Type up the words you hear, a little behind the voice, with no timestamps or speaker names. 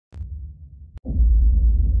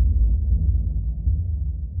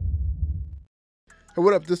Hey,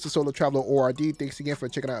 what up, this is Solo Traveler ORD. Thanks again for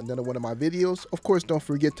checking out another one of my videos. Of course, don't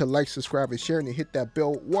forget to like, subscribe, and share, and hit that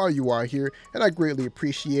bell while you are here, and I greatly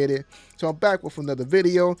appreciate it. So I'm back with another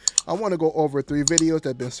video. I want to go over 3 videos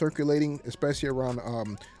that have been circulating, especially around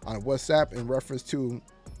on WhatsApp in reference to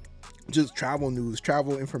just travel news,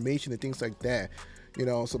 travel information, and things like that. You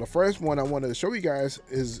know, so the first one I wanted to show you guys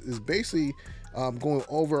is basically going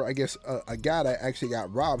over, I guess, a guy that actually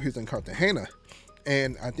got robbed. He was in Cartagena.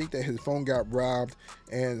 And I think that his phone got robbed,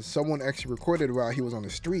 and someone actually recorded while he was on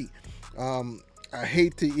the street. I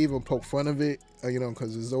hate to even poke fun of it, you know,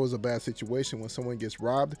 because there's always a bad situation when someone gets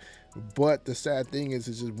robbed. But the sad thing is,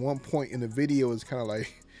 it's just one point in the video is kind of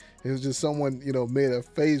like, it was just someone, you know, made a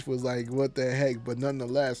face, was like, what the heck? But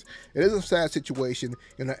nonetheless, it is a sad situation.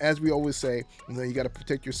 You know, as we always say, you know, you got to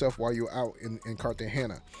protect yourself while you're out in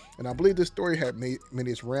Cartagena. And I believe this story had made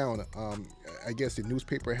its round. I guess the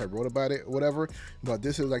newspaper had wrote about it or whatever. But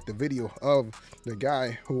this is like the video of the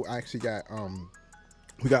guy who actually got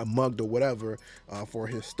mugged or whatever for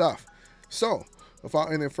his stuff. So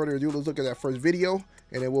without any further ado, let's look at that first video,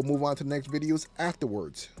 and then we'll move on to the next videos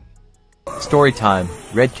afterwards. Story time.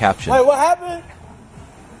 Red caption. Hey, what happened?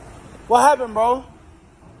 What happened, bro?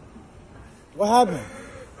 What happened?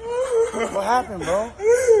 What happened, bro?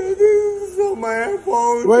 They stole my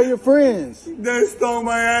iPhone. Where are your friends? They stole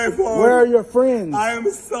my iPhone. Where are your friends? I am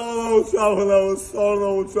a solo traveler,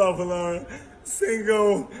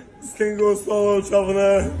 single solo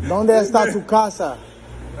traveler. ¿Dónde está tu casa?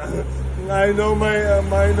 I know.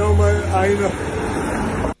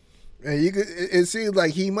 And you could, it seems like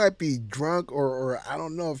he might be drunk, or I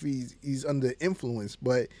don't know if he's under influence,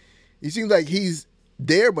 but he seems like he's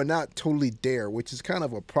there but not totally there, which is kind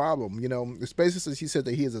of a problem, you know, especially since he said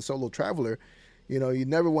that he is a solo traveler. You know, you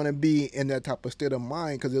never want to be in that type of state of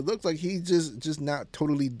mind, because it looks like he's just not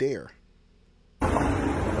totally there.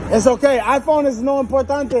 It's okay. iPhone is no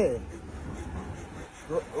importante.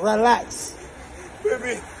 Relax.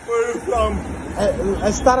 Baby, where are you from?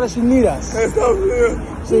 Estados Unidos. Estados Unidos.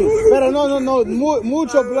 Sí, pero no.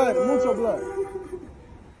 Mucho blood.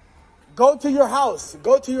 Go to your house.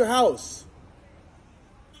 Go to your house.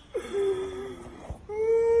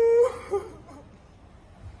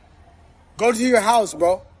 Go to your house,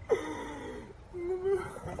 bro.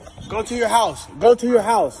 Go to your house. Go to your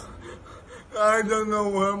house. I don't know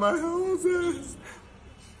where my house is.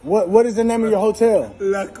 What is the name of your hotel?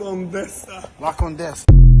 La Condesa. La Condesa.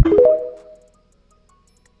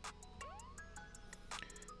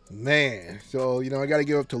 Man, so, you know, I got to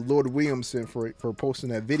give up to Lord Williamson for posting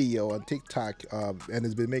that video on TikTok, and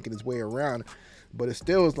it's been making its way around. But it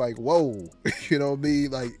still is like, whoa, you know what I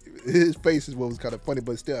mean? Like, his face is what was kind of funny,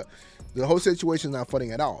 but still, the whole situation is not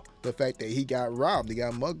funny at all. The fact that he got robbed, he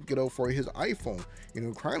got mugged, you know, for his iPhone, you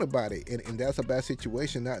know, crying about it. And that's a bad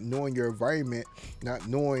situation, not knowing your environment, not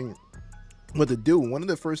knowing what to do. One of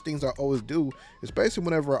the first things I always do, especially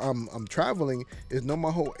whenever I'm traveling, is know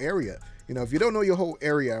my whole area. You know, if you don't know your whole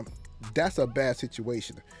area, that's a bad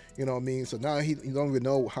situation. You know what I mean? So now he don't even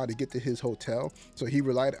know how to get to his hotel. So he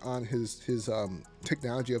relied on his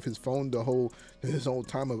technology of his phone his whole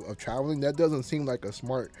time of traveling. That doesn't seem like a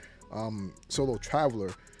smart solo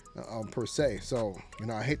traveler per se. So, you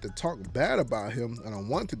know, I hate to talk bad about him. I don't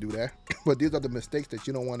want to do that, but these are the mistakes that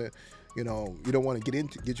you don't want to, you know, you don't want to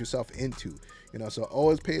get yourself into. You know, so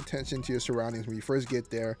always pay attention to your surroundings when you first get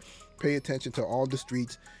there. Pay attention to all the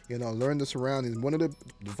streets, you know, learn the surroundings. One of the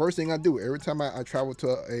first thing I do every time I travel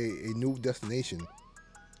to a new destination,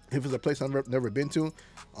 if it's a place I've never been to,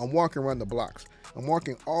 I'm walking around the blocks. I'm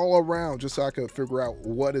walking all around just so I can figure out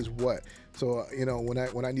what is what. So, you know,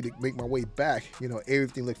 when I need to make my way back, you know,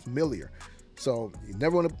 everything looks familiar. So you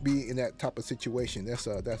never want to be in that type of situation. That's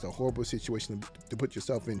a horrible situation to put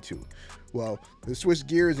yourself into. Well, let's switch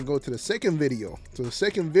gears and go to the second video. So the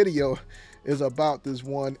second video is about this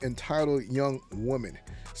one entitled Young Woman.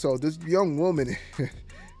 So this young woman,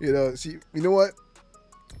 you know, you know what?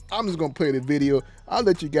 I'm just gonna play the video. I'll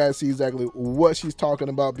let you guys see exactly what she's talking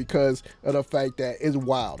about, because of the fact that it's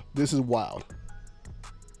wild. This is wild.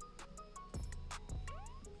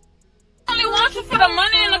 I only want you for the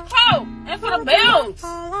money and the coat and for the bills.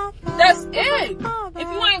 That's it. If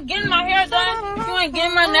you ain't getting my hair done, if you ain't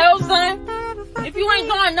getting my nails done, if you ain't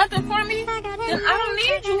doing nothing for me, then I don't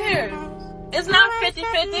need you here. It's not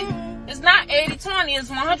 50-50. It's not 80-20. It's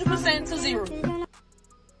 100% to 0.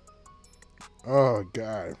 Oh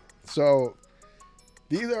God. So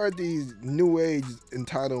these are these new age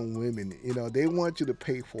entitled women. You know, they want you to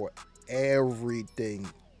pay for everything.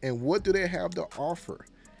 And what do they have to offer?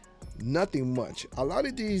 Nothing much. A lot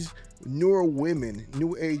of these newer women,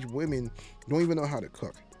 new age women, don't even know how to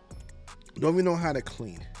cook, don't even know how to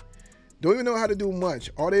clean. don't even know how to do much.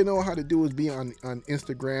 All they know how to do is be on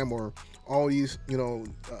Instagram or all these, you know,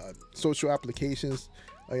 social applications,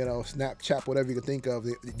 you know, Snapchat, whatever you can think of.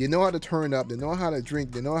 They know how to turn up, they know how to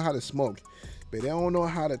drink, they know how to smoke, but they don't know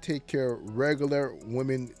how to take care of regular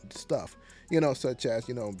women stuff, you know, such as,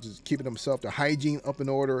 you know, just keeping themselves, their hygiene up in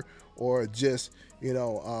order, or just, you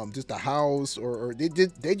know, just the house, or they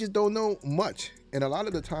just don't know much. And a lot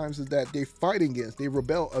of the times is that they fight against, they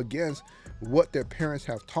rebel against what their parents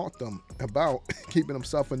have taught them about keeping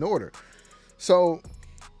themselves in order. So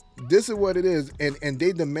this is what it is, and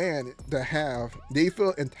they demand to have, they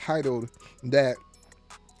feel entitled that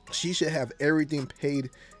she should have everything paid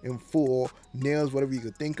in full, nails, whatever you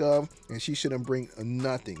could think of, and she shouldn't bring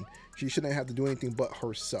nothing. She shouldn't have to do anything but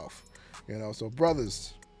herself, you know. So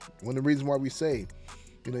brothers, one of the reasons why we say,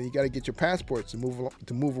 you know, you got to get your passports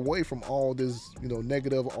to move away from all this, you know,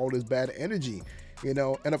 negative, all this bad energy, you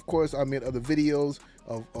know. And of course, I made other videos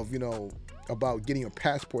of you know, about getting your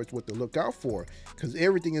passports, what to look out for, because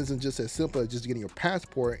everything isn't just as simple as just getting your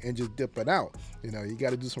passport and just dipping out. You know, you got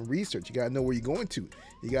to do some research. You got to know where you're going to.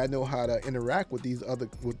 You got to know how to interact with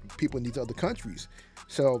with people in these other countries.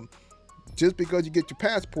 So just because you get your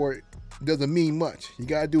passport doesn't mean much. You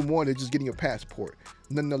got to do more than just getting your passport,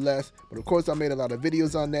 nonetheless. But of course, I made a lot of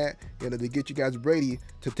videos on that, you know, to get you guys ready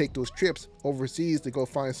to take those trips overseas to go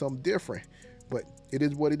find something different. But it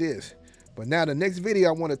is what it is. But now the next video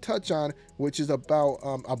I want to touch on, which is about,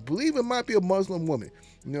 I believe it might be a Muslim woman.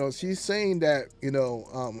 You know, she's saying that, you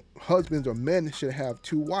know, husbands or men should have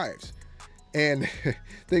 2 wives. And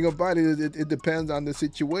thing about it is, it depends on the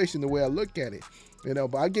situation, the way I look at it. You know,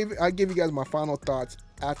 but I give you guys my final thoughts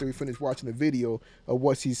after we finish watching the video of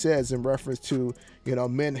what she says in reference to, you know,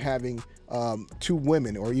 men having 2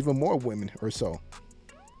 women or even more women or so.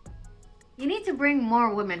 You need to bring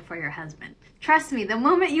more women for your husband. Trust me, the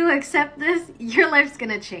moment you accept this, your life's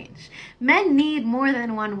gonna change. Men need more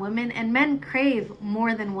than 1 woman, and men crave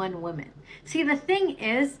more than 1 woman. See, the thing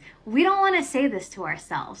is, we don't want to say this to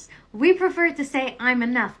ourselves. We prefer to say, I'm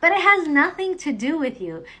enough, but it has nothing to do with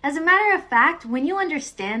you. As a matter of fact, when you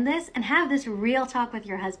understand this and have this real talk with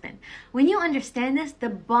your husband, when you understand this, the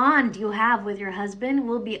bond you have with your husband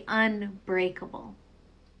will be unbreakable.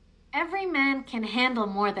 Every man can handle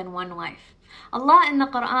more than 1 wife. Allah in the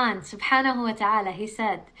Quran, subhanahu wa ta'ala, he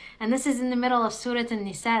said, and this is in the middle of Surah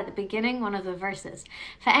An-Nisa, the beginning, one of the verses,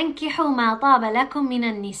 فَأَنْكِحُوا مَا طَابَ لَكُم مِّنَ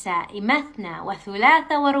النِّسَاءِ مَثْنَى وَثُلَاثَ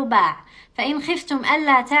وَرُبَاعَ فَإِنْ خِفْتُمْ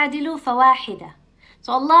أَلَّا تَعْدِلُوا فَوَاحِدَةً.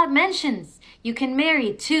 So Allah mentions you can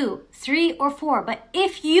marry 2, 3, or 4, but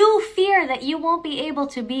if you fear that you won't be able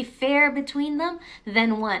to be fair between them,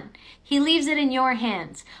 then 1. He leaves it in your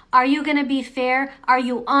hands. Are you going to be fair? Are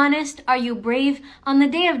you honest? Are you brave? On the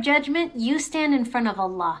day of judgment, you stand in front of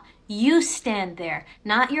Allah. You stand there,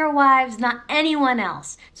 not your wives, not anyone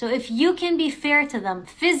else. So if you can be fair to them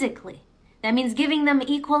physically, that means giving them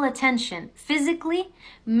equal attention physically,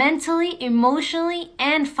 mentally, emotionally,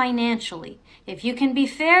 and financially. If you can be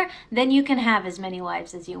fair, then you can have as many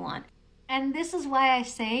wives as you want. And this is why I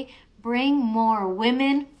say, bring more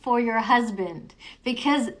women for your husband.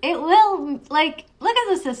 Because it will, like, look at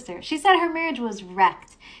the sister. She said her marriage was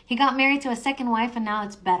wrecked. He got married to a 2nd wife and now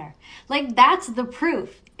it's better. Like, that's the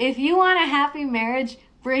proof. If you want a happy marriage,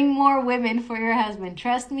 bring more women for your husband.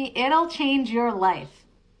 Trust me, it'll change your life.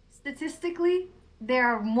 Statistically, there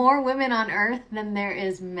are more women on earth than there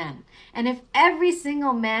is men. And if every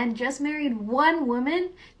single man just married 1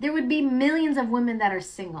 woman, there would be millions of women that are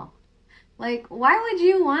single. Like, why would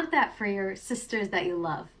you want that for your sisters that you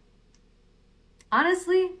love?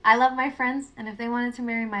 Honestly, I love my friends, and if they wanted to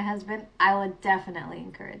marry my husband, I would definitely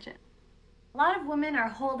encourage it. A lot of women are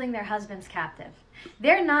holding their husbands captive.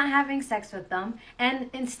 They're not having sex with them, and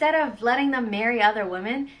instead of letting them marry other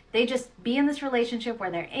women, they just be in this relationship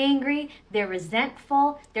where they're angry, they're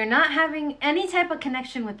resentful, they're not having any type of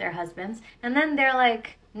connection with their husbands, and then they're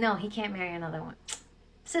like, no, he can't marry another one.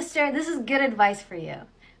 Sister, this is good advice for you.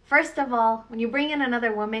 First of all, when you bring in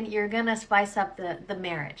another woman, you're gonna spice up the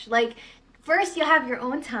marriage. Like, first you have your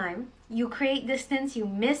own time, you create distance, you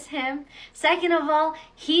miss him. Second of all,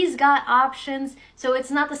 he's got options, so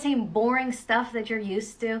it's not the same boring stuff that you're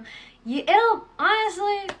used to. It'll,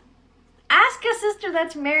 honestly, ask a sister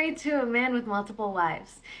that's married to a man with multiple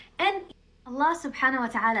wives. And Allah subhanahu wa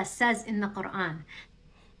ta'ala says in the Quran.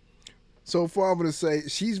 So far I'm gonna say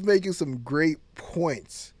she's making some great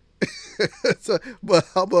points. So, but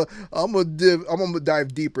I'm gonna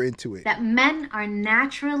dive deeper into it. That men are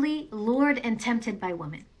naturally lured and tempted by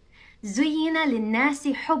women. زُيِّنَ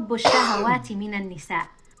لِلنَّاسِ حُبُّ الشَّهَوَاتِ مِنَ النِّسَاءِ.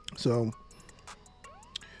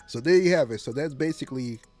 So there you have it. So that's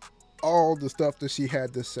basically all the stuff that she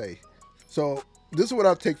had to say. So this is what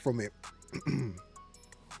I take from it.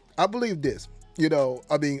 I believe this. You know,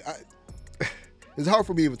 I mean, it's hard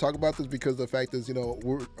for me to even talk about this because the fact is, you know,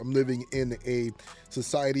 I'm living in a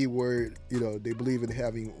society where, you know, they believe in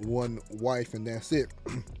having one wife and that's it.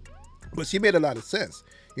 But she made a lot of sense.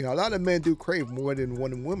 You know, a lot of men do crave more than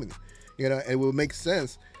one woman. You know, it will make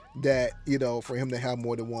sense that, you know, for him to have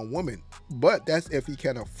more than one woman. But that's if he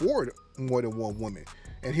can afford more than one woman.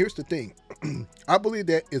 And here's the thing. I believe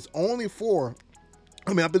that it's only for,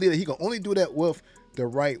 I believe that he can only do that with the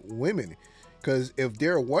right women. Because if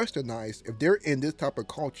they're westernized, if they're in this type of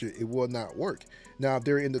culture, it will not work. Now, if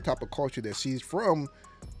they're in the type of culture that she's from,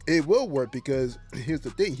 it will work, because here's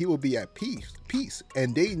the thing, he will be at peace,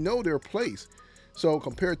 and they know their place. So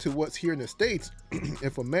compared to what's here in the States,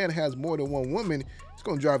 if a man has more than one woman, it's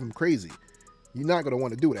going to drive him crazy. You're not going to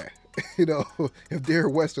want to do that, you know, if they're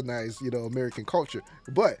westernized, you know, American culture.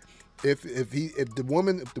 But if the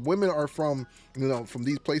women are from, you know, from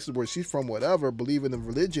these places where she's from, whatever, believing in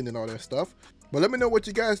religion and all that stuff. But let me know what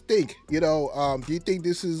you guys think. You know, do you think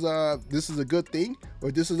this is a good thing, or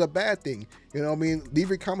this is a bad thing? You know what I mean? Leave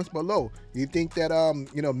your comments below. You think that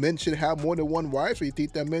you know, men should have more than one wife, or you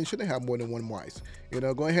think that men shouldn't have more than one wife? You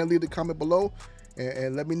know, go ahead and leave the comment below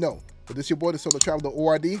and let me know. But this is your boy, the Solo Traveler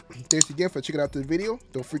ORD. Thanks again for checking out this video.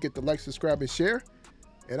 Don't forget to like, subscribe, and share.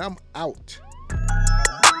 And I'm out.